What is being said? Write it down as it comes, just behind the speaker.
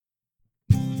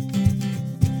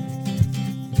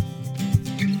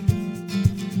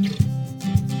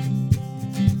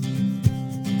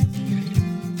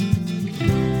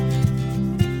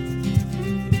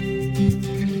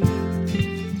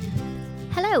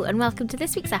Hello and welcome to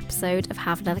this week's episode of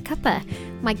Have Another Cuppa.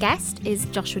 My guest is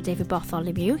Joshua David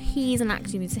Bartholomew. He's an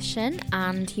actor musician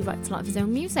and he writes a lot of his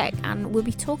own music, and we'll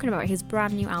be talking about his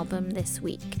brand new album this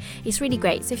week. It's really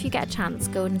great, so if you get a chance,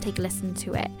 go and take a listen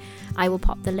to it. I will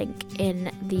pop the link in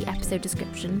the episode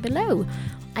description below.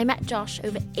 I met Josh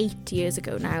over 8 years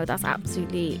ago now. That's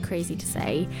absolutely crazy to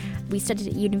say. We studied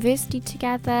at university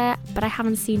together, but I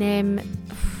haven't seen him...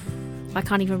 I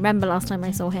can't even remember last time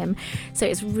I saw him, so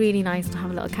it's really nice to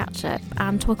have a little catch up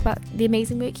and talk about the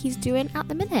amazing work he's doing at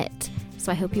the minute.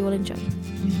 So I hope you all enjoy.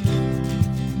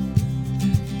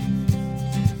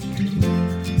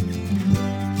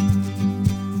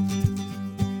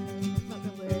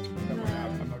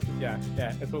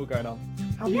 Yeah, it's all going on.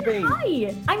 How have you been?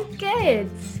 Hi, I'm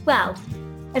good. Well,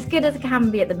 as good as it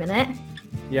can be at the minute.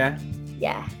 Yeah,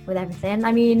 with everything.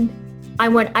 I mean, I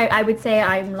would say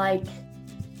I'm like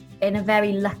in a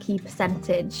very lucky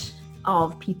percentage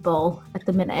of people at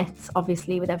the minute,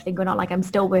 obviously with everything going on. Like, I'm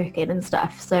still working and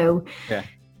stuff, so yeah.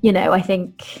 You know, I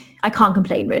think I can't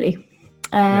complain really.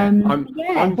 What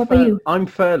about you? I'm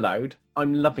furloughed.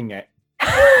 I'm loving it.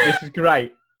 This is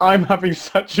great. I'm having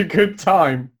such a good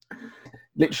time.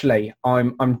 Literally,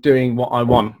 I'm doing what I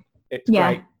want. It's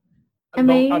great.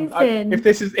 Amazing.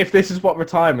 If this is what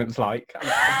retirement's like, I'm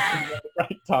having a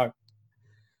great time.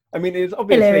 I mean, it's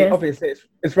obviously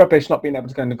it's rubbish not being able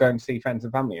to go and see friends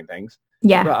and family and things.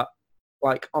 Yeah. But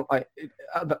like,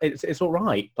 it's all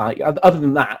right. Like, other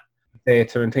than that,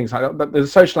 theatre and things like that. But there's a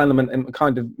social element and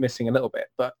kind of missing a little bit.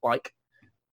 But like,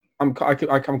 I'm quite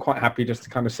happy just to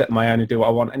kind of sit on my own and do what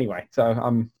I want anyway. So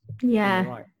I'm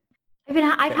right.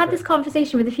 I've had this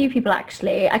conversation with a few people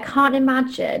actually. I can't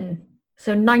imagine.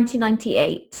 So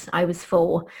 1998, I was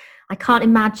 4. I can't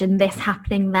imagine this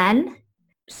happening then.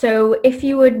 So if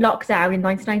you were locked down in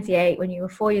 1998 when you were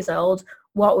 4 years old,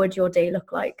 what would your day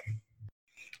look like?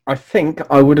 I think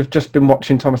I would have just been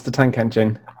watching Thomas the Tank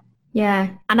Engine. Yeah,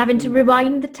 and having to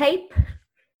rewind the tape.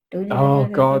 Oh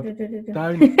God,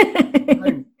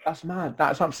 don't. That's mad.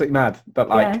 That's absolutely mad. But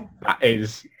like, that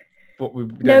is what we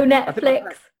do. No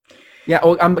Netflix. Yeah,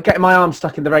 or I'm getting my arm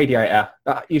stuck in the radiator.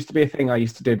 That used to be a thing I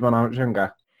used to do when I was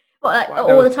younger. Well, like,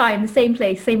 all the time, the same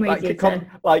place, same radiator.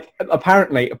 Like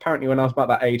apparently, when I was about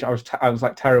that age, I was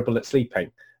like terrible at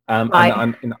sleeping. Right.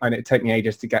 And it'd take me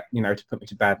ages to get, to put me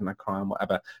to bed, and I'd cry and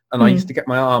whatever. And I used to get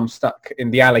my arm stuck in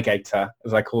the alligator,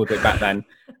 as I called it back then.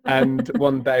 And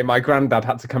one day my granddad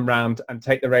had to come round and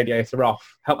take the radiator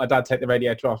off, help my dad take the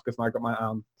radiator off because I got my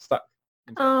arm stuck.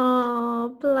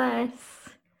 Oh, bless.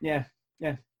 Yeah.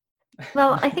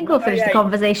 Well, I think we'll finish the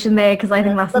conversation there because I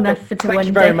think that's enough for one day. Thank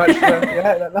you very much.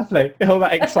 Lovely. All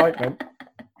that excitement.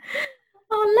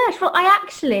 Oh, Lesh. Well,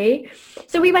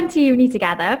 so we went to uni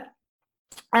together.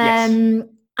 Yes.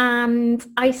 And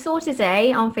I saw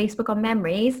today on Facebook on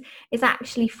Memories, it's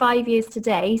actually 5 years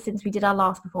today since we did our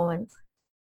last performance.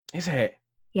 Is it?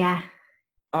 Yeah.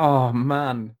 Oh,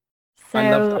 man. So,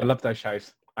 I love those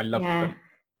shows. I love them.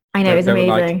 I know, it was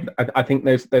amazing. I think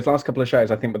those last couple of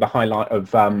shows, I think, were the highlight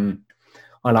of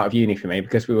uni for me,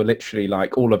 because we were literally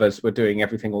like, all of us were doing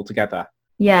everything all together.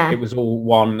 Yeah. It was all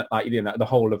one, like, the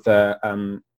whole of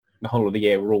the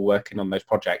year we're all working on those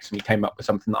projects, and you came up with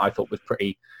something that I thought was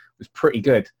pretty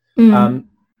good. 5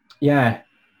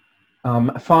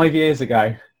 years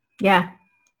ago. Yeah.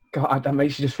 God, that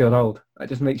makes you just feel old. That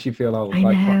just makes you feel old. I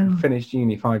know. I finished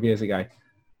uni 5 years ago.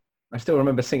 I still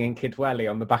remember singing Kid Welly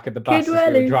on the back of the bus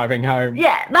as we were driving home.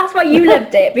 Yeah, that's why you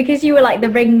loved it, because you were like the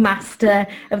ringmaster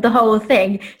of the whole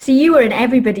thing. So you were in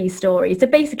everybody's story. So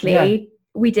basically,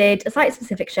 we did a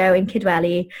site-specific show in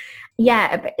Kidwelly.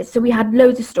 Yeah, so we had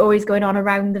loads of stories going on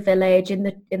around the village, in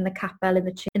the chapel, in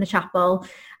the chapel,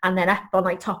 and then up on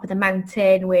like top of the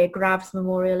mountain where Grav's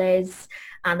Memorial is,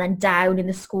 and then down in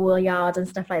the schoolyard and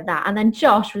stuff like that. And then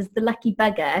Josh was the lucky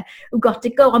bugger who got to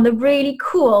go on the really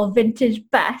cool vintage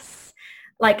bus,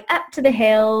 like up to the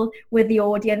hill with the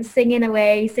audience, singing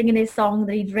his song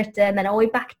that he'd written, then all the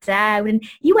way back down. And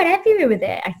you went everywhere with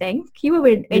it, I think. You were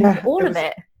in all of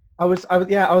it. I was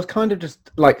kind of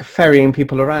just like ferrying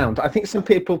people around. I think some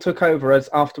people took over as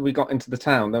after we got into the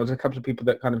town. There was a couple of people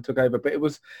that kind of took over, but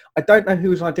I don't know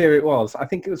whose idea it was. I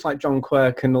think it was like John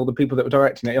Quirk and all the people that were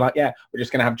directing it. You're like, yeah, we're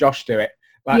just going to have Josh do it.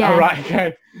 Like, all right,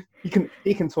 okay.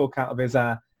 He can talk out of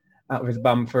his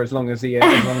bum for as long as he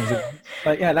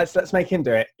like, yeah, let's make him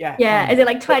do it. Yeah. Yeah, is it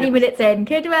like 20 minutes in?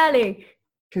 Kidwelly.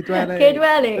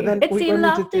 It's seen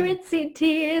laughter, it's seen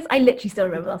tears. I literally still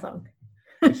remember that song.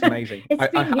 It's amazing. It's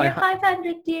been here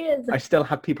 500 years. I still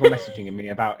have people messaging me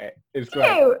about it. It's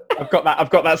great. I've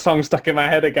got that song stuck in my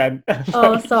head again.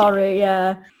 Oh, sorry.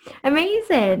 Yeah.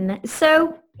 Amazing.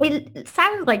 So it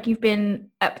sounds like you've been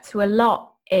up to a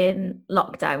lot in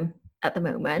lockdown at the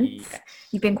moment. Yes.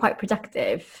 You've been quite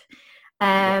productive.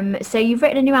 So you've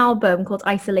written a new album called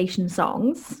Isolation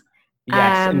Songs.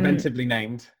 Yes, inventively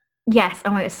named. Yes,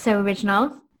 oh my, it's so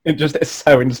original. It's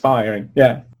so inspiring.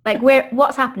 Yeah. Like,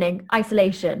 what's happening?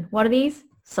 Isolation. What are these?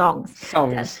 Songs.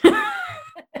 Songs.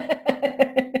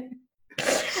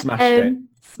 Smashed it.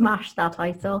 Smashed that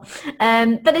title.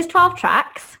 But there's 12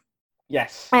 tracks.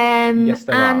 Yes. Yes,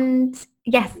 there are. And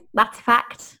yes, that's a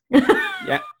fact.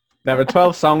 Yeah, there are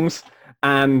 12 songs,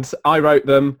 and I wrote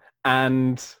them,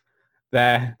 and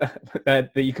they're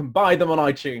you can buy them on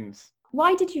iTunes.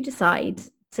 Why did you decide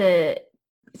to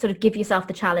sort of give yourself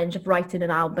the challenge of writing an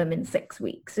album in 6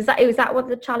 weeks? Is that what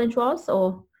the challenge was,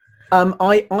 or?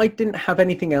 I didn't have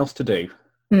anything else to do.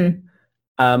 And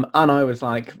I was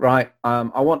like, right,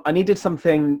 I needed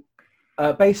something.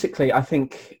 Basically, I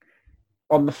think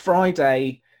on the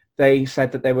Friday they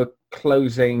said that they were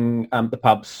closing the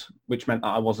pubs, which meant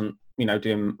that I wasn't,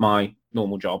 doing my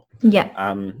normal job. Yeah.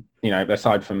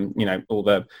 Aside from, all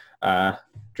the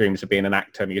dreams of being an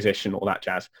actor, musician, all that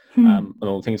jazz, and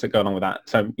all the things that go along with that.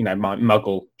 So, my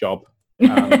muggle job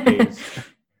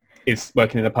is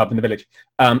working in a pub in the village.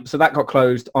 So that got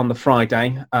closed on the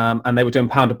Friday, and they were doing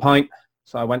pound a pint.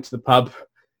 So I went to the pub.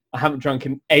 I haven't drunk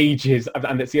in ages,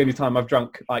 and it's the only time I've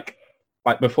drunk like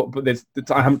before. But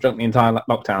I haven't drunk the entire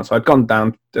lockdown. So I'd gone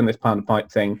down doing this pound a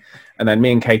pint thing, and then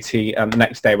me and Katie the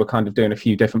next day were kind of doing a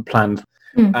few different plans.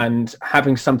 And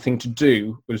having something to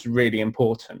do was really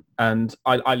important. And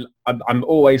I'm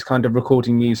always kind of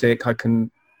recording music. I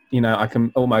can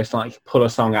almost like pull a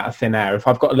song out of thin air. If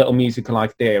I've got a little musical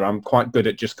idea, I'm quite good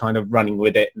at just kind of running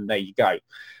with it, and there you go.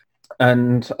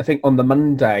 And I think on the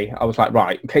Monday, I was like,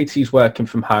 right, Katie's working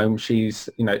from home. She's,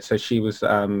 so she was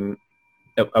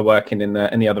working in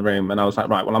the other room, and I was like,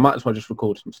 right, well, I might as well just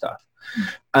record some stuff.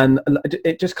 And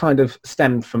it just kind of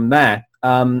stemmed from there.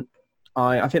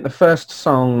 I think the first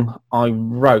song I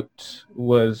wrote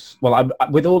was,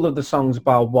 with all of the songs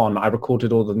bar one, I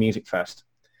recorded all the music first.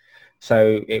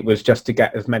 So it was just to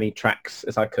get as many tracks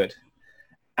as I could.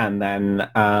 And then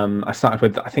I started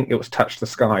with, I think it was Touch the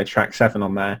Sky, track 7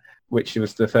 on there, which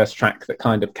was the first track that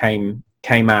kind of came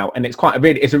out. And it's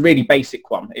it's a really basic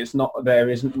one. There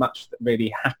isn't much that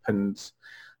really happens.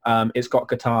 It's got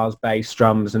guitars, bass,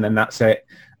 drums, and then that's it.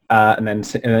 And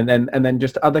then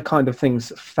just other kind of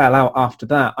things fell out after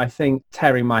that. I think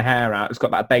Tearing My Hair Out has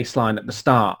got that bass line at the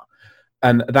start.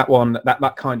 And that one,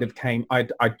 that kind of came,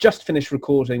 I just finished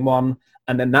recording one,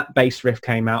 and then that bass riff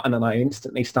came out, and then I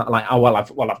instantly started like,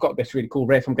 I've got this really cool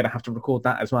riff, I'm going to have to record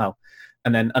that as well.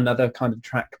 And then another kind of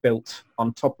track built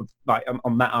on top of, like,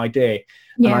 on that idea.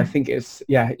 Yeah. And I think it's,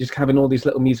 just having all these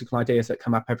little musical ideas that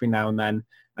come up every now and then,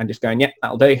 and just going,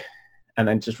 that'll do, and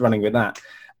then just running with that.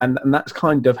 And that's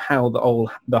kind of how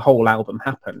the whole album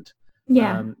happened.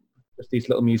 Yeah. These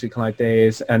little musical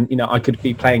ideas, and I could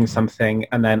be playing something,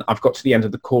 and then I've got to the end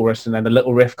of the chorus, and then the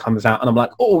little riff comes out, and I'm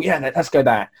like, oh yeah, let's go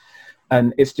there.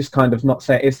 And it's just kind of not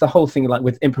say, it's the whole thing, like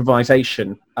with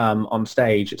improvisation on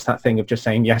stage, it's that thing of just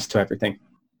saying yes to everything.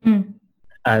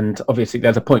 And obviously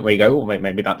there's a point where you go, oh,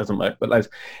 maybe that doesn't work, but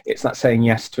it's that saying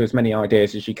yes to as many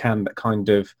ideas as you can, that kind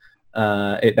of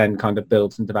it then kind of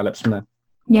builds and develops from there.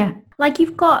 Yeah, like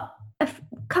you've got a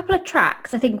couple of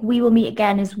tracks, I think We Will Meet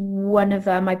Again is one of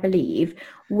them, I believe,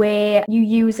 where you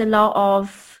use a lot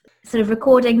of sort of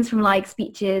recordings from like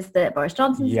speeches that Boris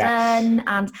Johnson's done,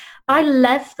 and I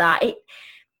love that.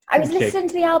 I was listening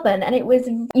to the album, and it was,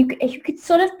 you could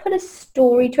sort of put a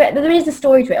story to it. There is a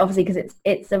story to it, obviously, because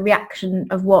it's a reaction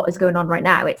of what is going on right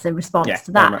now. It's a response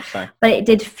to that. Very much so. But it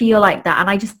did feel like that, and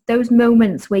I just, those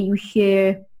moments where you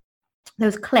hear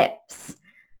those clips,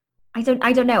 I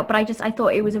don't know, but I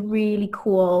thought it was a really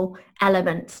cool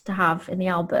element to have in the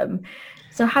album.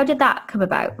 So how did that come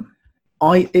about?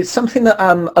 It's something that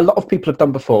a lot of people have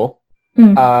done before.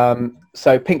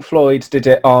 So Pink Floyd did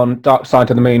it on Dark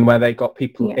Side of the Moon, where they got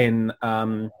people in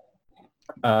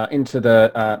into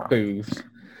the booths.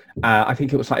 I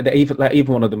think it was like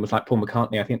even one of them was like Paul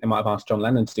McCartney. I think they might have asked John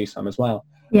Lennon to do some as well.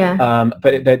 Yeah.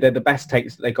 But the best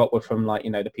takes that they got were from, like,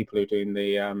 the people who are doing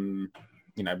the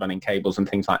running cables and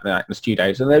things like that in the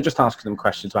studios, and they were just asking them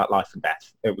questions about life and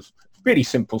death. It was really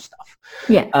simple stuff.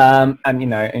 Yeah.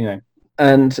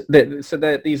 And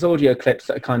these audio clips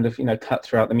that are kind of cut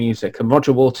throughout the music. And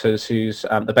Roger Waters, who's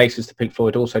the bassist of Pink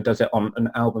Floyd, also does it on an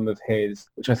album of his,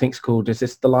 which I think is called "Is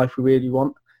This the Life We Really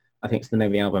Want?" I think it's the name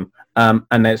of the album.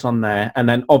 And it's on there. And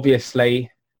then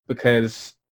obviously,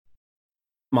 because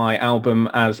my album,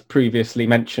 as previously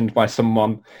mentioned by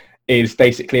someone, is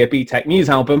basically a BTEC Muse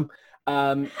album.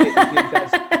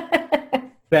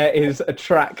 There is a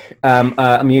track,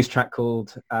 a Muse track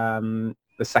called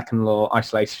the second law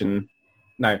isolated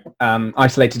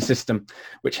system,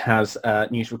 which has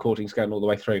news recordings going all the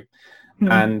way through.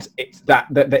 And it's that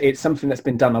it's something that's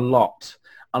been done a lot.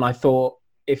 And I thought,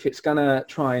 if it's going to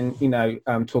try and,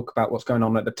 talk about what's going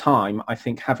on at the time, I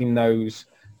think having those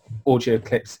audio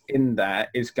clips in there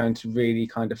is going to really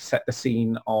kind of set the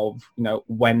scene of,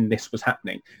 when this was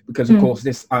happening. Because, of course,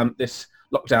 this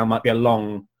lockdown might be a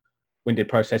long-winded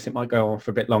process. It might go on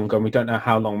for a bit longer, and we don't know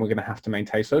how long we're going to have to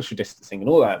maintain social distancing and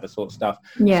all that other sort of stuff.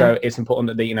 Yeah. So it's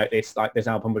important that, it's like this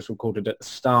album was recorded at the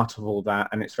start of all that,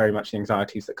 and it's very much the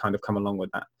anxieties that kind of come along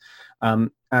with that.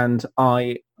 And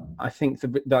I think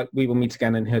that We Will Meet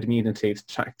Again and Herd Immunity,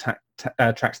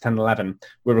 tracks 10 and 11,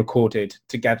 were recorded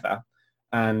together.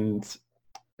 And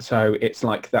so it's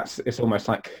like it's almost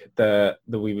like the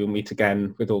We Will Meet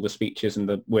Again with all the speeches and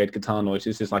the weird guitar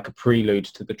noises is like a prelude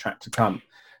to the track to come.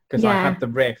 Because I had the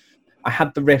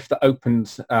riff that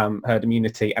opens Herd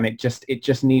Immunity, and it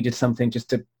just needed something just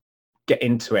to get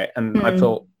into it, and I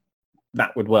thought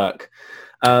that would work.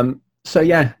 So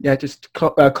just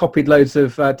copied loads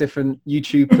of different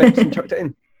YouTube clips and chucked it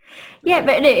in. Yeah,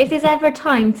 but if there's ever a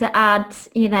time to add,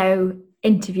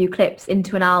 interview clips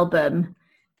into an album,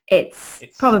 it's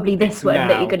probably this one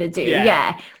that you're going to do.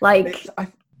 Yeah.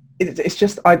 It's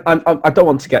just I don't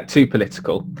want to get too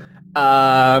political,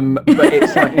 but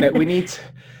it's like we need.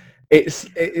 It's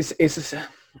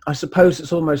I suppose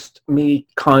it's almost me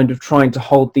kind of trying to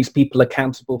hold these people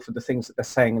accountable for the things that they're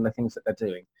saying and the things that they're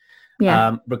doing.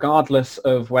 Yeah. Regardless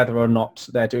of whether or not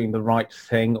they're doing the right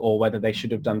thing or whether they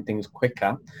should have done things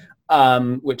quicker,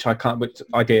 which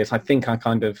ideas I think I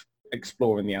kind of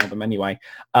explore in the album anyway.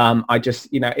 I just,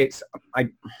 it's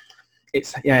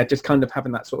just kind of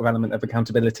having that sort of element of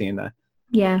accountability in there.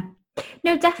 Yeah,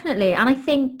 no, definitely. And I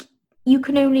think you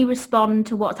can only respond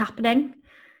to what's happening.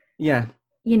 Yeah.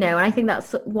 And I think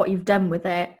that's what you've done with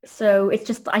it. So I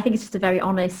think it's just a very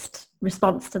honest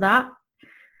response to that.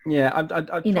 Yeah,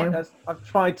 I've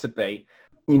tried to be.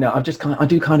 I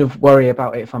do kind of worry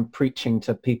about it if I'm preaching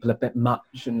to people a bit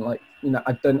much, and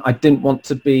I didn't want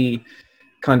to be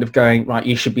kind of going, right,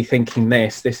 you should be thinking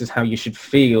this is how you should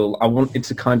feel. I wanted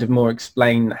to kind of more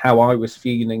explain how I was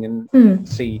feeling and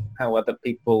see how other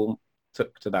people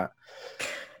took to that,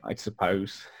 I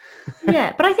suppose.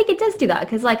 Yeah, but I think it does do that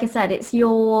because, like I said,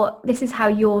 this is how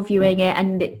you're viewing it,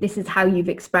 and this is how you've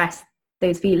expressed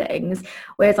those feelings,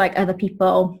 whereas like other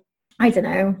people, I don't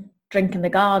know, drink in the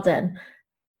garden,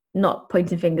 not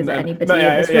pointing fingers at anybody in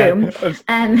this room.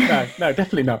 No,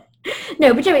 definitely not.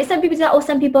 No, but some people do that, or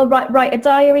some people write a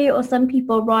diary, or some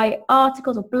people write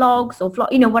articles or blogs or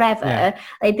whatever. Yeah.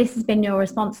 Like, this has been your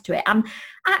response to it. And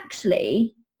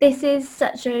actually, this is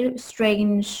such a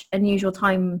strange, unusual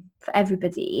time for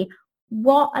everybody.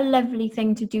 What a lovely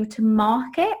thing to do to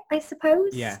mark it, I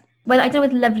suppose. Yeah. Well, I don't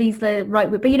know if lovely's the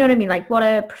right word, but you know what I mean? Like, what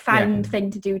a profound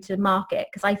thing to do to mark it.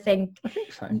 Because I think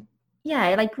so.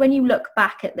 Yeah, like when you look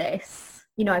back at this,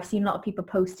 I've seen a lot of people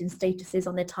posting statuses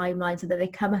on their timeline so that they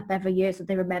come up every year so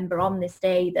they remember on this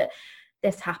day that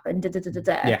this happened.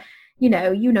 Yeah.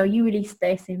 You released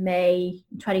this in May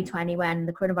 2020 when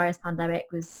the coronavirus pandemic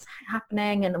was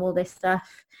happening and all this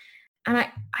stuff. And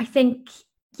I think,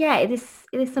 it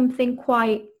is something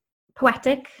quite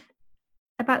poetic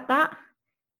about that.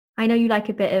 I know you like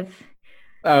a bit of.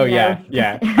 Oh yeah.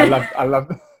 I love.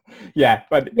 Yeah,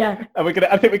 but I'm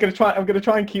gonna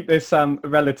try and keep this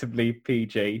relatively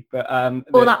PG. But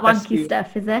all that wanky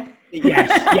stuff, is it?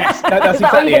 Yes. That's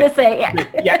exactly what you're gonna say.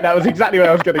 Yeah, that was exactly where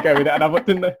I was gonna go with it, and I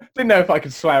didn't know if I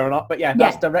could swear or not. But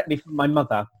that's directly from my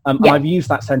mother. I've used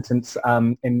that sentence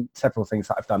in several things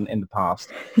that I've done in the past,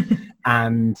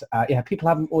 and people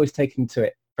haven't always taken to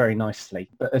it very nicely.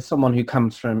 But as someone who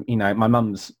comes from, my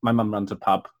mum runs a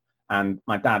pub, and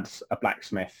my dad's a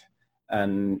blacksmith.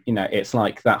 And it's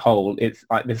like it's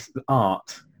like this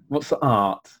art. What's the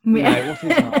art? What is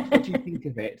art? What do you think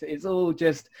of it? It's all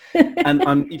just,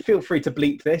 and you feel free to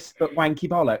bleep this, but wanky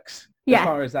bollocks as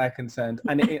far as they're concerned.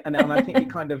 And I think it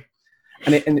kind of,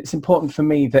 and it's important for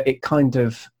me that it kind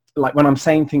of, like when I'm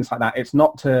saying things like that, it's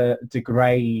not to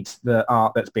degrade the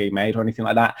art that's being made or anything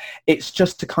like that. It's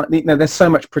just to kind of, there's so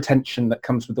much pretension that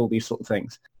comes with all these sort of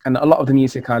things. And a lot of the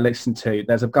music I listen to,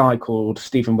 there's a guy called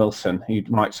Stephen Wilson who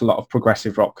writes a lot of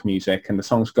progressive rock music, and the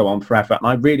songs go on forever. And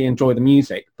I really enjoy the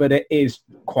music, but it is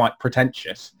quite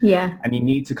pretentious. Yeah. And you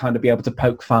need to kind of be able to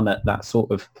poke fun at that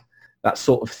sort of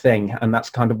thing, and that's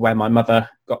kind of where my mother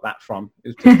got that from. It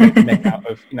was just make out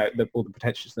of all the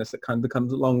pretentiousness that kind of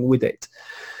comes along with it.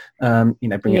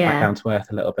 bring it back down to earth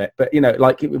a little bit. But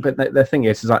but the thing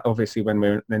is like obviously when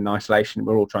we're in isolation,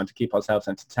 we're all trying to keep ourselves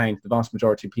entertained. The vast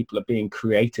majority of people are being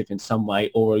creative in some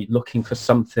way or looking for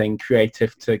something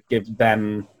creative to give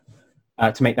them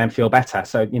to make them feel better.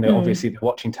 So obviously they're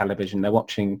watching television, they're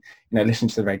watching, listening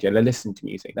to the radio, they're listening to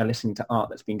music, they're listening to art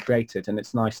that's been created, and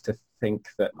it's nice to think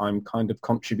that I'm kind of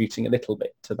contributing a little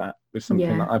bit to that with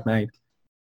something that I've made.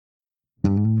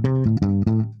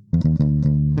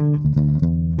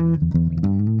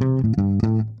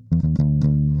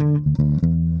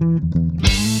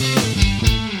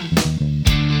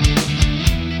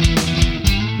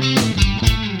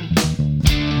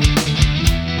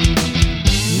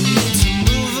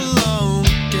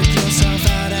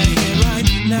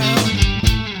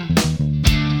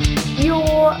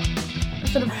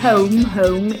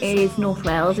 Home is North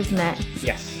Wales, isn't it?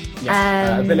 Yes.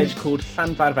 A village called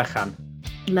Llanfairfechan.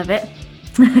 Love it.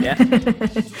 Yeah.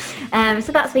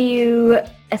 So that's where you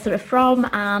are sort of from,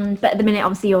 but at the minute,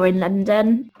 obviously, you're in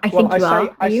London. I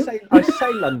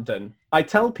say London. I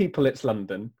tell people it's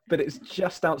London, but it's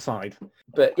just outside.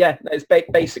 But yeah, it's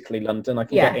basically London. I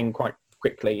can get in quite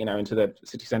quickly, into the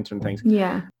city centre and things.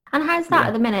 Yeah. And how's that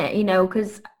at the minute?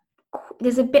 Because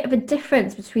there's a bit of a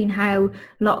difference between how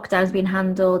lockdown's been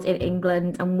handled in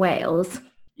England and Wales.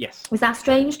 Yes. Was that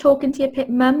strange talking to your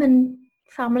mum and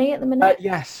family at the minute?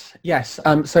 Yes.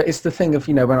 So it's the thing of,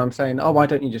 when I'm saying, oh, why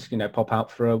don't you just, pop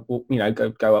out for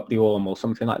go up the Orme or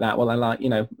something like that? Well, they're like,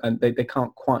 and they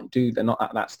can't quite they're not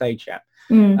at that stage yet.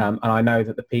 And I know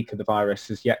that the peak of the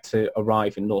virus is yet to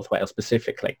arrive in North Wales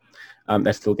specifically.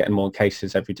 They're still getting more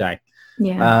cases every day.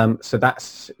 Yeah. So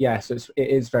that's, so it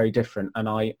is very different. And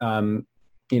I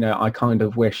kind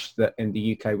of wish that in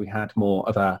the UK we had more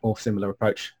of a more similar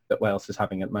approach that Wales is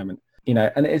having at the moment.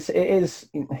 And it is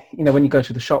when you go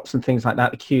to the shops and things like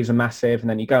that, the queues are massive, and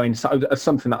then you go in. So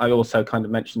something that I also kind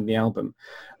of mentioned in the album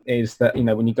is that,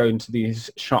 when you go into these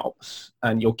shops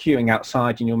and you're queuing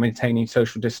outside and you're maintaining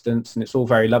social distance and it's all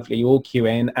very lovely, you all queue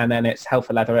in and then it's hell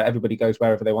for leather, everybody goes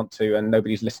wherever they want to and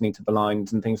nobody's listening to the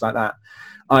lines and things like that.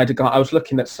 I was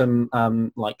looking at some,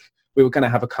 we were going to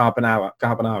have a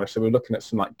carbonara, so we were looking at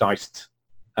some like diced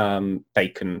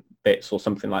bacon bits or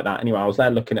something like that. Anyway, I was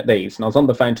there looking at these and I was on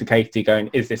the phone to Katie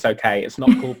going, is this okay? It's not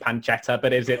called pancetta,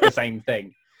 but is it the same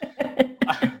thing?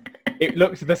 It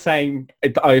looked the same.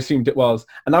 I assumed it was.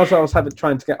 And as I was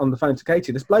trying to get on the phone to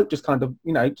Katie, this bloke just kind of,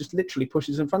 just literally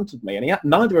pushes in front of me. And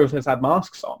neither of us had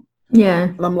masks on. Yeah.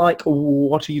 And I'm like,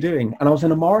 what are you doing? And I was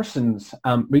in a Morrison's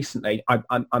recently. I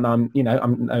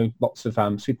know lots of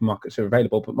supermarkets are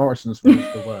available, but Morrison's was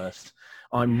the worst.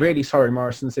 I'm really sorry,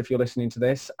 Morrison's, if you're listening to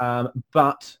this.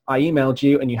 But I emailed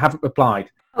you and you haven't replied.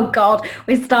 Oh God,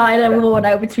 we're starting a war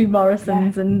now between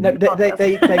Morrison's and... No,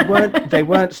 they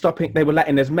weren't stopping. They were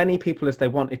letting as many people as they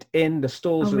wanted in. The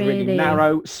stalls were really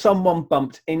narrow. Someone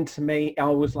bumped into me. I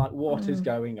was like, what is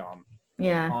going on?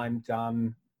 Yeah. I'm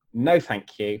done. No,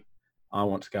 thank you. I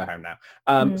want to go home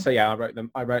now. So yeah, I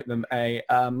wrote them a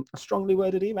strongly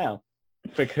worded email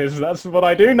because that's what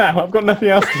I do now. I've got nothing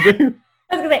else to do.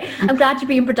 I was going to say, I'm glad you're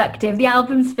being productive. The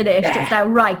album's finished. Yeah. It's now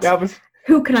right.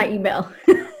 Who can I email?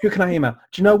 Who can I email?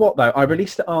 Do you know what, though? I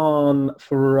released it on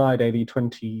Friday, the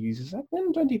 22nd,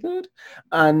 23rd.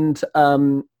 And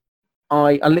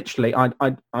I literally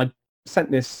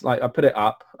sent this, I put it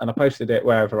up and I posted it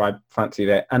wherever I fancied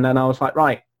it. And then I was like,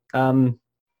 right, now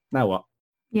what?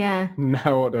 Yeah.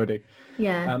 Now what do I do?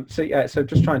 Yeah. So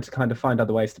just trying to kind of find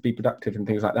other ways to be productive and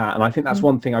things like that. And I think that's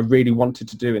one thing I really wanted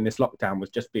to do in this lockdown was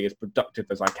just be as productive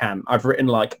as I can. I've written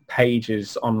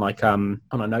pages on on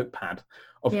a notepad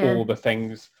of all the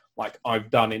things I've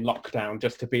done in lockdown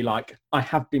just to be I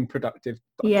have been productive.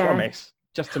 I promise.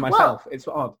 Just to myself. It's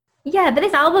odd. Yeah, but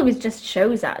this album just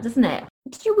shows that, doesn't it?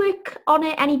 Did you work on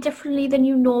it any differently than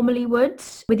you normally would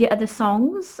with your other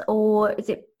songs, or is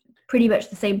it pretty much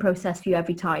the same process for you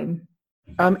every time?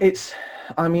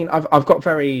 I've got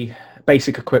very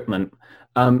basic equipment,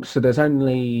 so there's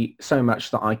only so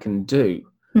much that I can do.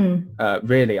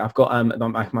 Really, I've got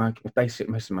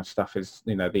most of my stuff is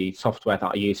the software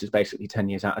that I use is basically 10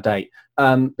 years out of date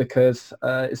because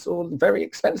it's all very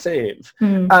expensive,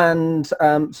 and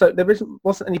so there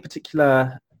wasn't any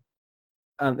particular.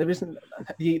 There isn't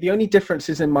the only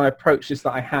differences in my approaches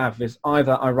that I have is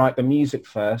either I write the music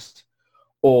first,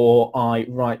 or I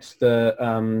write the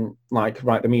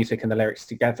write the music and the lyrics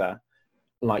together.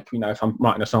 If I'm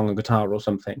writing a song on guitar or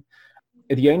something.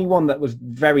 The only one that was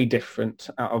very different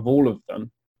out of all of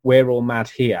them, We're All Mad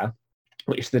Here,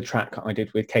 which is the track I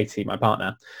did with Katie, my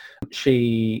partner.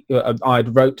 I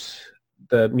wrote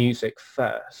the music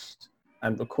first,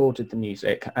 and recorded the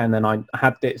music, and then I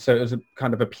had it, so it was a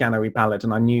kind of a piano-y ballad,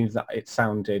 and I knew that it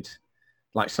sounded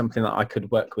like something that I could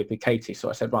work with Katie. So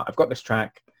I said, right, I've got this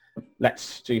track,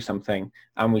 let's do something.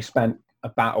 And we spent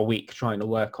about a week trying to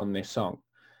work on this song,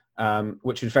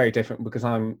 which was very different because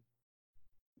I'm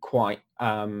quite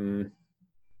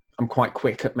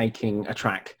quick at making a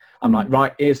track. I'm like,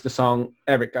 right, here's the song,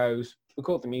 there it goes,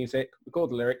 record the music,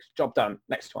 record the lyrics, job done,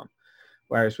 next one.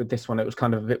 Whereas with this one, it was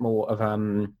kind of a bit more of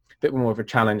a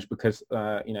challenge because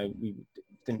we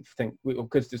didn't think,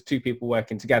 because there's two people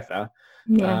working together.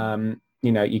 Yeah.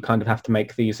 You kind of have to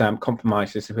make these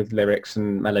compromises with lyrics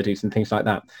and melodies and things like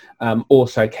that.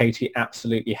 Also, Katie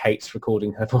absolutely hates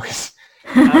recording her voice.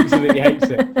 Absolutely hates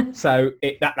it. So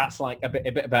that's like a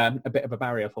bit of a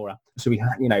barrier for her. So we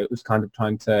had, it was kind of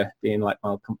trying to be in like,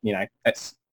 well,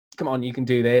 let's come on, you can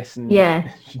do this. And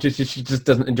yeah, she just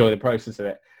doesn't enjoy the process of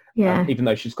it. Yeah. Even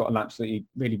though she's got an absolutely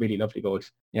really, really lovely voice.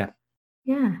 Yeah.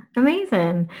 Yeah.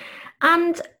 Amazing.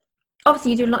 And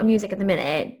obviously you do a lot of music at the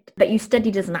minute, but you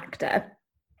studied as an actor.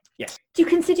 Yes. Do you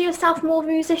consider yourself more of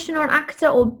a musician or an actor,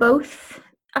 or both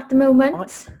at the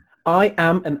moment? I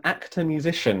am an actor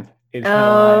musician.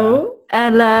 Hello,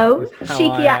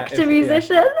 cheeky actor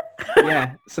musician.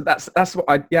 Yeah, so that's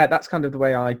what that's kind of the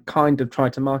way I kind of try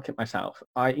to market myself.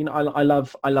 I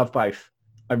love both.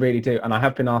 I really do, and I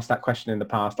have been asked that question in the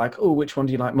past, like, oh, which one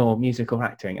do you like more, music or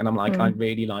acting? And I'm like, I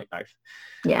really like both.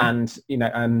 Yeah. And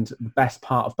and the best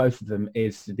part of both of them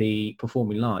is the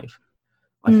performing live,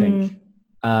 I think,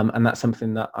 and that's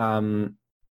something that I'm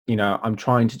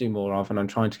trying to do more of, and I'm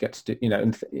trying to get to do,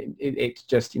 and it's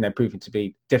just, proving to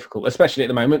be difficult, especially at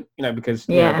the moment, because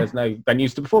there's no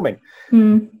venues to perform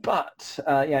in. But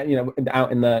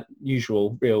out in the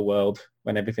usual real world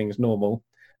when everything's normal,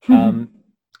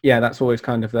 that's always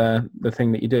kind of the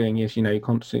thing that you're doing is, you're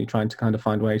constantly trying to kind of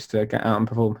find ways to get out and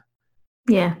perform.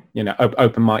 Yeah.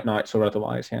 Open mic nights or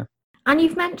otherwise, yeah. And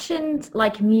you've mentioned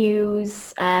like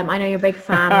Muse. I know you're a big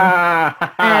fan.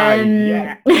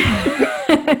 Yeah.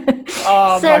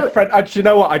 My friend. Do you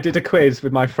know what? I did a quiz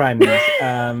with my friends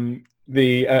about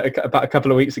a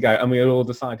couple of weeks ago, and we had all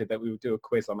decided that we would do a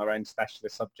quiz on our own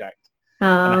specialist subject.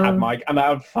 And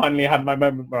I finally had my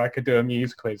moment where I could do a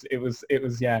Muse quiz. It was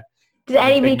yeah. Did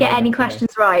anybody get any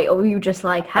questions right, or were you just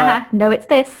like, haha, no, it's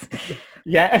this?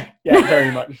 Yeah,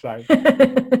 very much so.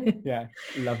 Yeah,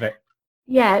 love it.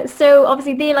 Yeah, so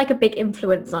obviously they're like a big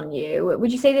influence on you.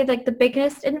 Would you say they're like the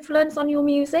biggest influence on your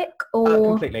music, or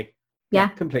completely? Yeah,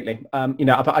 completely.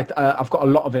 I've got a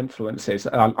lot of influences.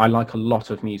 I like a lot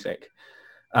of music.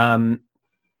 I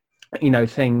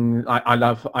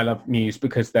love Muse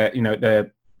because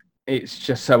it's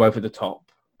just so over the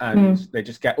top, and they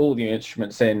just get all the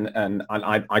instruments in, and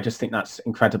I just think that's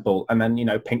incredible. And then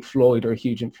Pink Floyd are a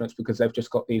huge influence because they've just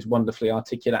got these wonderfully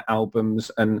articulate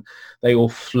albums, and they all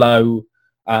flow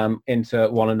into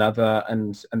one another,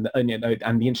 and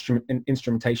the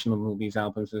instrumentation on all these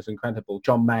albums is incredible.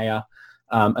 John Mayer,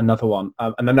 another one,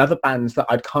 and another band that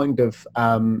I'd kind of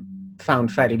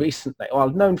found fairly recently, or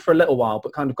I've known for a little while,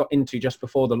 but kind of got into just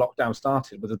before the lockdown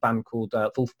started, was a band called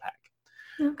Wolfpack,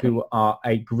 who are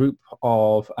a group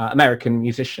of American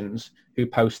musicians who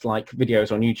post like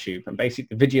videos on YouTube, and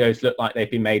basically the videos look like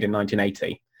they've been made in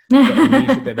 1980. But the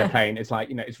music that they're playing is like,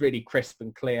 it's really crisp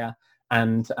and clear,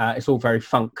 and it's all very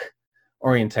funk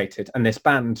orientated. And this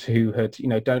band who had,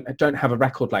 don't have a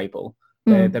record label,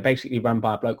 they're basically run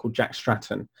by a bloke called Jack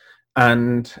Stratton,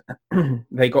 and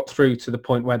they got through to the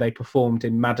point where they performed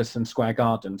in Madison Square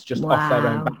Gardens just off their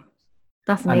own back.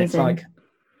 That's amazing. And it's like,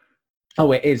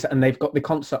 oh, it is. And they've got the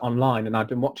concert online, and I've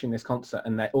been watching this concert,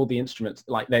 and all the instruments,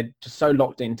 like, they're just so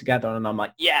locked in together, and I'm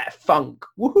like, yeah, funk,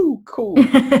 woohoo, cool.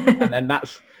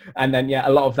 and then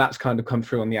a lot of that's kind of come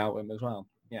through on the album as well.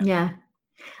 Yeah.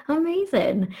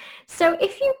 Amazing. So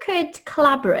if you could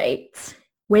collaborate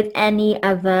with any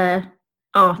other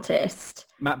artist,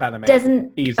 Matt Bellamy.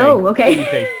 Easy. Oh,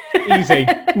 okay. Easy.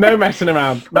 No messing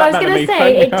around. Well, I was going to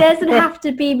say, it doesn't have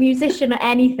to be musician or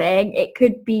anything. It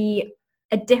could be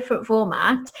a different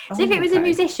format. So if it was a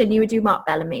musician, you would do Mark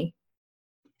Bellamy.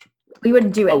 We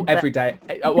wouldn't do it. Oh, every day.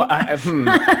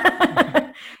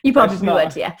 You probably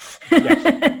would, yeah.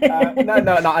 Yes. No.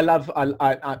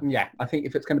 I think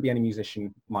if it's going to be any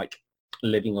musician, like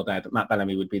living or dead, Matt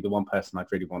Bellamy would be the one person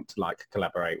I'd really want to like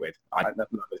collaborate with. I love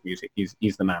his music.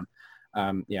 He's the man.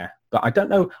 But I don't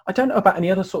know about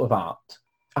any other sort of art.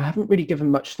 I haven't really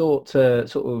given much thought to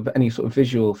sort of any sort of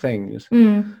visual things.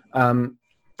 I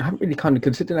haven't really kind of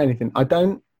considered anything.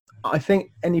 I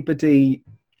think anybody,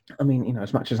 I mean,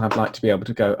 as much as I'd like to be able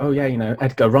to go, oh yeah,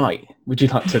 Edgar Wright, would you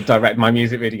like to direct my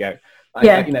music video?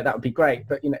 That would be great.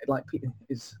 But like,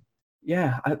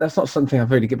 yeah, that's not something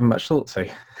I've really given much thought to.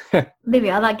 There we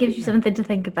are. That gives you something to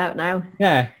think about now.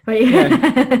 Yeah, Right. yeah.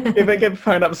 If I could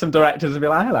phone up some directors and be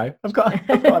like, hello, I've got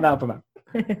an album out.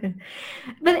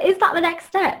 But is that the next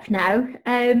step now?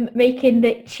 Making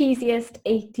the cheesiest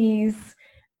 80s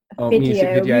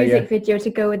music video to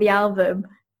go with the album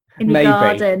in the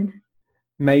garden.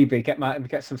 Maybe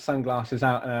get some sunglasses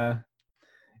out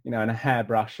and a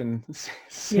hairbrush and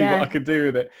see what I could do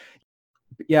with it.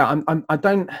 But yeah, I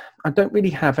don't really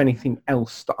have anything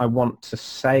else that I want to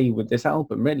say with this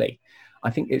album, really. I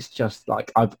think it's just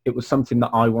like it was something that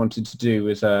I wanted to do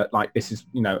as this is,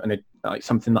 like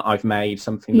something that I've made,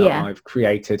 something that I've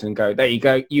created, and go, there you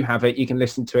go, you have it, you can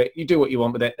listen to it, you do what you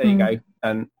want with it, there you go.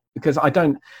 And because I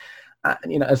don't,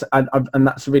 and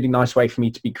that's a really nice way for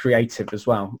me to be creative as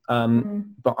well.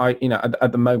 But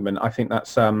at the moment, I think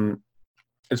that's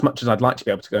as much as I'd like to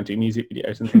be able to go and do music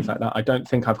videos and things like that, I don't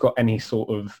think I've got any sort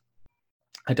of,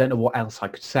 I don't know what else I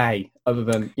could say other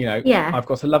than, I've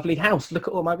got a lovely house. Look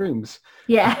at all my rooms.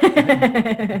 Yeah.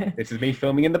 This is me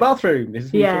filming in the bathroom. This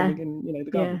is me filming in the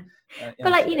garden.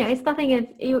 But it's nothing of,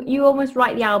 you almost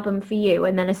write the album for you,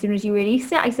 and then as soon as you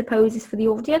release it, I suppose it's for the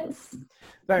audience.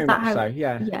 Very much so.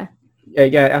 Yeah.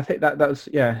 Yeah. I think that's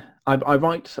I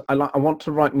want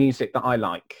to write music that I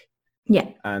like. Yeah.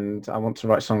 And I want to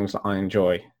write songs that I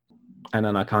enjoy, and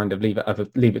then I kind of leave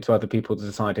it to other people to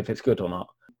decide if it's good or not.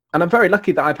 And I'm very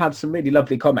lucky that I've had some really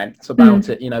lovely comments about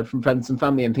it, from friends and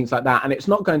family and things like that. And it's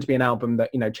not going to be an album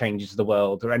that, changes the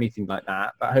world or anything like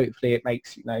that. But hopefully it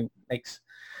makes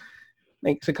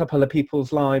a couple of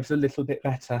people's lives a little bit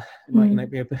better. It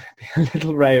might, be a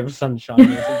little ray of sunshine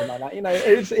or something like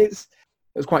that.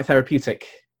 It's quite therapeutic,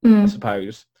 I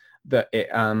suppose, that it,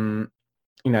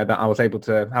 that I was able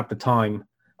to have the time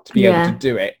to be able to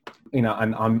do it, and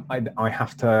I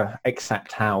have to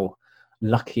accept how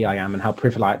lucky I am and how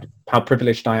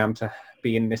privileged I am to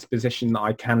be in this position that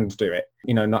I can do it.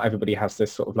 Not everybody has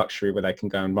this sort of luxury where they can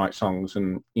go and write songs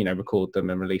and, record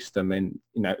them and release them in,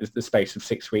 the space of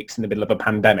 6 weeks in the middle of a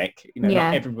pandemic.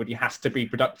 Not everybody has to be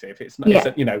productive. It's not,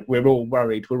 we're all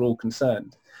worried, we're all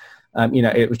concerned.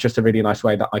 It was just a really nice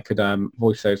way that I could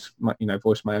voice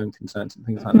my own concerns and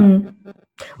things like that.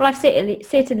 Well, I've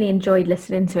certainly enjoyed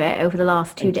listening to it over the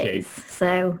last 2 days.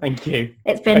 So thank you.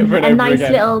 It's been a nice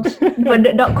little,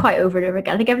 but not quite over and over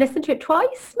again. I think I've listened to it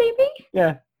twice, maybe.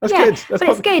 Yeah, that's good.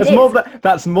 It's good.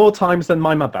 That's more times than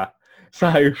my mother.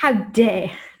 So how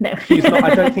dare no? She's not.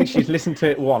 I don't think she's listened to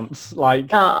it once. Like,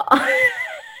 God's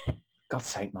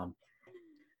sake, Mum.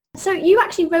 So you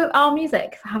actually wrote our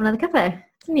music for Have Another Cuppa,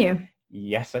 didn't you?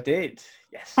 Yes, I did.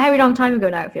 Yes. A very long time ago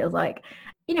now, it feels like.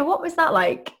 What was that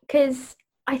like? Because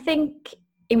I think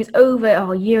it was over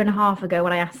a year and a half ago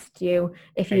when I asked you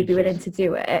if you'd be willing to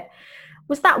do it.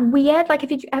 Was that weird? Like,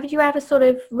 have you ever sort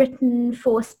of written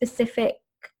for a specific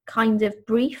kind of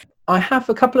brief? I have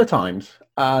a couple of times.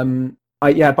 But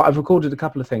I've recorded a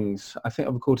couple of things. I think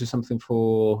I've recorded something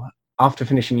for... After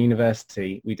finishing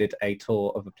university, we did a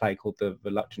tour of a play called The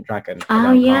Reluctant Dragon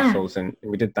around castles, and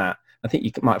we did that. I think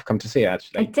you might have come to see it,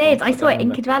 actually. I did. I saw it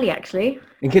in Kidwelly, actually.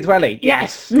 In Kidwelly?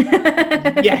 Yes.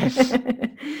 Yes.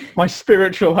 My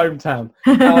spiritual hometown.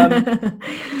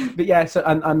 But yeah, so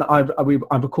and I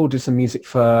recorded some music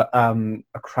for a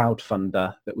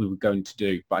crowdfunder that we were going to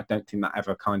do, but I don't think that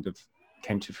ever kind of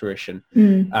came to fruition.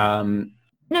 No,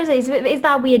 so is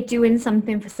that weird doing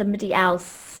something for somebody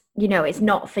else? It's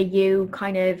not for you,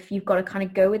 kind of, you've got to kind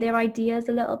of go with their ideas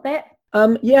a little bit.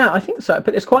 Yeah, I think so.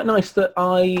 But it's quite nice that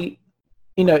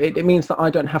it means that I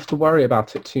don't have to worry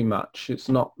about it too much. It's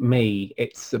not me.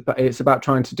 It's about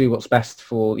trying to do what's best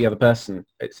for the other person.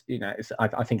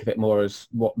 I think of it more as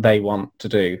what they want to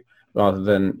do rather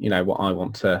than, what I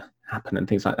want to happen and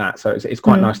things like that. So it's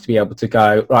quite nice to be able to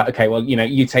go, right, okay, well,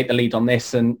 you take the lead on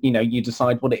this and, you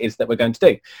decide what it is that we're going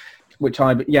to do. Which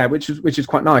is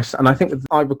quite nice, and I think that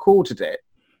I recorded it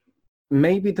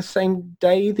maybe the same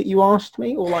day that you asked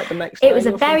me, or like the next day. It was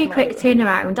a very quick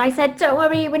turnaround. I said, "Don't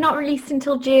worry, we're not releasing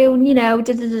until June."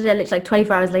 It's like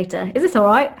 24 hours later. Is this all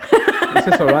right? Is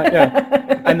this all right?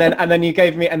 Yeah. And then you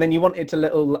gave me, and then you wanted a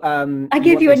little. I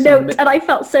gave you a note, and I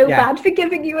felt so bad for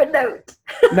giving you a note.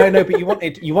 No, but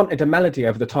you wanted a melody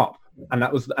over the top, and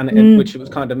that was which it was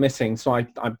kind of missing. So I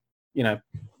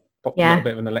popped a little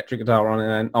bit of an electric guitar on,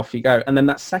 and then off you go. And then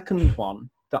that second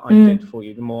one that I did for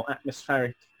you, the more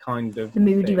atmospheric kind of... The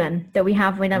moody one that we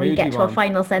have whenever we get to our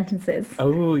final sentences.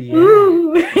 Oh,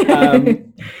 yeah.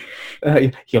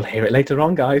 You'll hear it later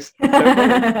on, guys.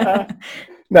 No,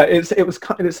 I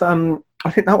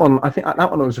think that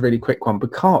one was a really quick one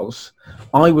because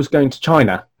I was going to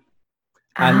China,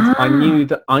 and I knew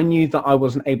that I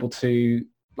wasn't able to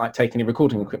like take any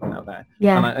recording equipment out there.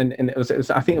 Yeah. And it was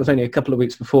I think it was only a couple of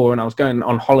weeks before, and I was going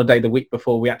on holiday the week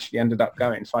before we actually ended up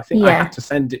going. So I think I had to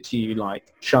send it to you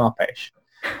like sharpish.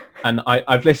 And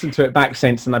I've listened to it back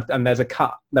since, and there's a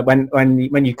cut that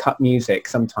when you cut music,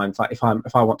 sometimes like if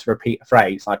I want to repeat a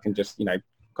phrase, I can just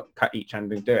cut each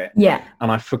end and do it. Yeah.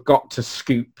 And I forgot to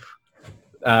scoop.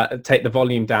 Take the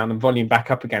volume down and volume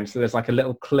back up again, so there's like a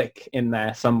little click in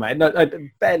there somewhere,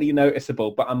 barely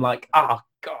noticeable, but I'm like, oh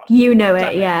god,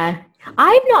 yeah.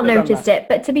 I've not noticed it,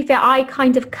 but to be fair, I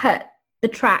kind of cut the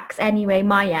tracks anyway,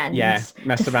 my end,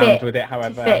 mess around with it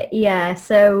however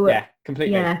so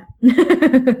completely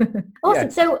awesome.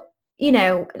 So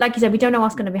like you said, we don't know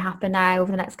what's going to be happening now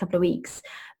over the next couple of weeks,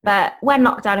 but when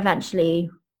lockdown eventually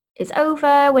is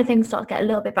over, when things start to get a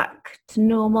little bit back to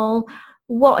normal,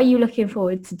 what are you looking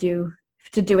forward to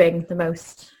doing the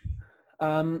most?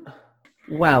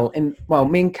 Well,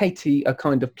 me and Katie are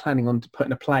kind of planning on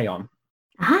putting a play on.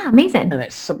 Amazing! And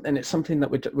it's something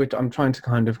that I'm trying to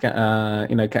kind of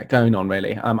get going on.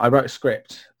 Really, I wrote a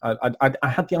script. I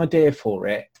had the idea for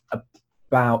it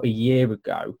about a year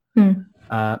ago,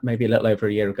 maybe a little over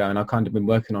a year ago, and I've kind of been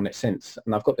working on it since.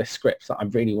 And I've got this script that I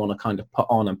really want to kind of put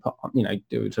on,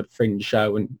 do a sort of fringe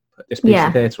show and put this piece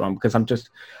of theatre on, because I'm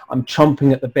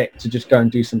chomping at the bit to just go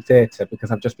and do some theatre, because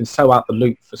I've just been so out the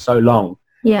loop for so long.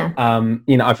 Yeah.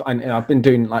 I've been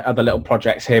doing like other little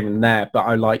projects here and there, but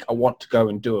I want to go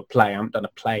and do a play. I haven't done a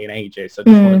play in ages. I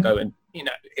just want to go and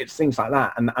it's things like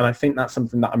that, and I think that's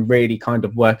something that I'm really kind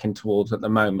of working towards at the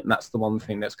moment. And that's the one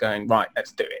thing that's going right.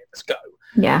 Let's do it. Let's go.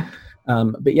 Yeah.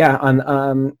 And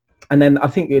then I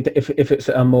think if it's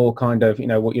a more kind of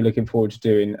what you're looking forward to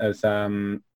doing as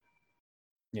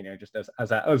just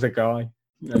as a guy,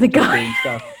 doing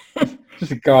stuff,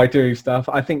 just a guy doing stuff.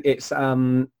 I think it's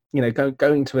going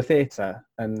to a theatre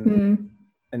and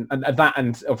that,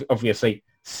 and obviously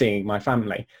seeing my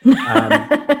family.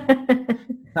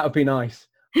 That would be nice.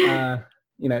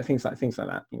 Things like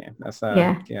that. That's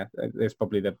there's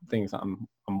probably the things that I'm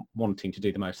wanting to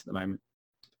do the most at the moment.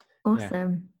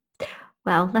 Awesome. Yeah.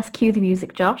 Well, let's cue the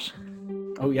music, Josh.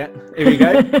 Oh yeah, here we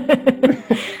go.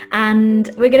 And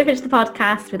we're going to finish the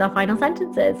podcast with our final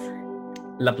sentences.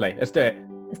 Lovely. Let's do it.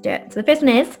 So the first one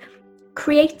is,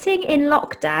 creating in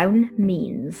lockdown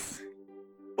means...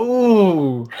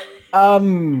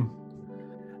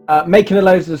 making a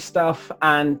loads of stuff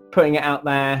and putting it out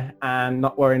there and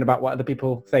not worrying about what other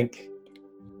people think.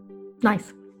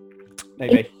 Nice.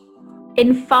 Maybe.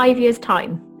 In 5 years'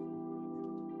 time,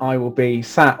 I will be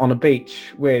sat on a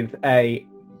beach with a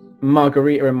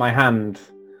margarita in my hand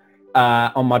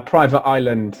on my private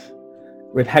island,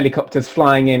 with helicopters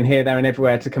flying in here, there and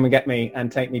everywhere to come and get me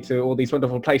and take me to all these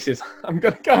wonderful places I'm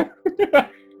going to go.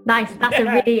 Nice.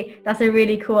 That's a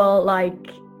really cool,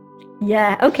 like,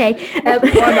 okay. Why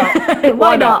not?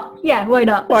 Why not? Yeah, why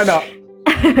not? Why not?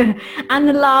 And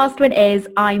the last one is,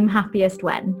 I'm happiest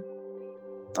when?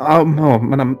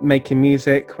 When I'm making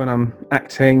music, when I'm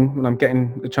acting, when I'm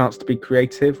getting the chance to be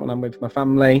creative, when I'm with my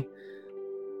family.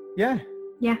 Yeah,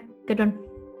 good one.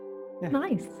 Yeah.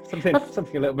 Nice.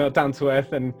 Something a little bit down to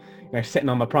earth, and sitting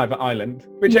on my private island,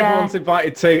 which everyone's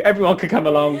invited to. Everyone can come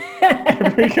along.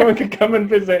 Everyone can come and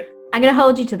visit. I'm going to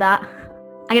hold you to that.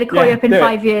 I'm going to call you up in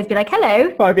 5 years, be like,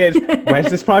 hello. 5 years. Where's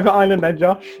this private island then,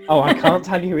 Josh? Oh, I can't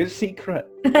tell you. It's secret.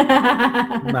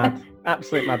 Mad.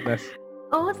 Absolute madness.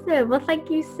 Awesome. Well, thank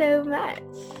you so much.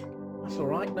 That's all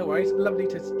right. No worries. Lovely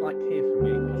to hear from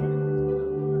you.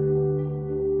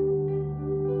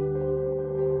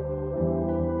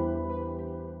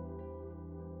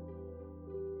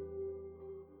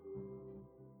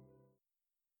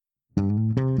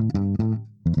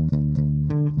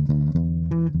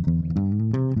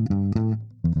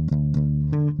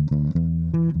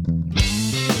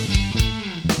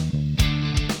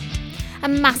 A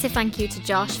massive thank you to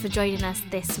Josh for joining us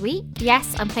this week.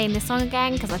 Yes, I'm playing this song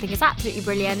again because I think it's absolutely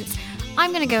brilliant.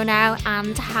 I'm going to go now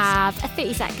and have a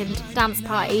 30-second dance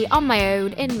party on my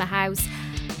own in my house.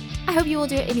 I hope you all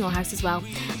do it in your house as well.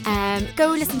 Go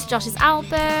listen to Josh's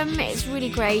album. It's really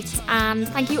great. And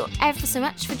thank you ever so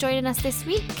much for joining us this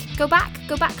week. Go back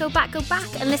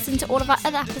and listen to all of our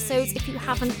other episodes if you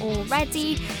haven't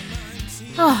already.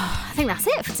 I think that's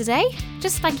it for today.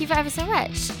 Just thank you for ever so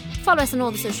much. Follow us on all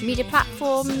the social media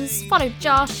platforms. Follow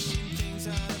Josh.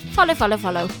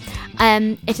 Follow.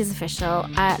 It is official.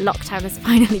 Lockdown has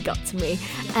finally got to me.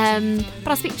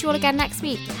 But I'll speak to you all again next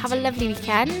week. Have a lovely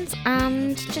weekend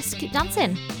and just keep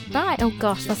dancing. Bye. Oh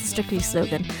gosh, that's a Strictly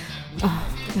slogan. I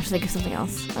have to think of something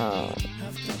else.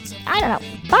 I don't know.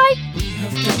 Bye. We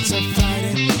have got to fight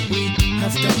it. We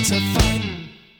have got to fight.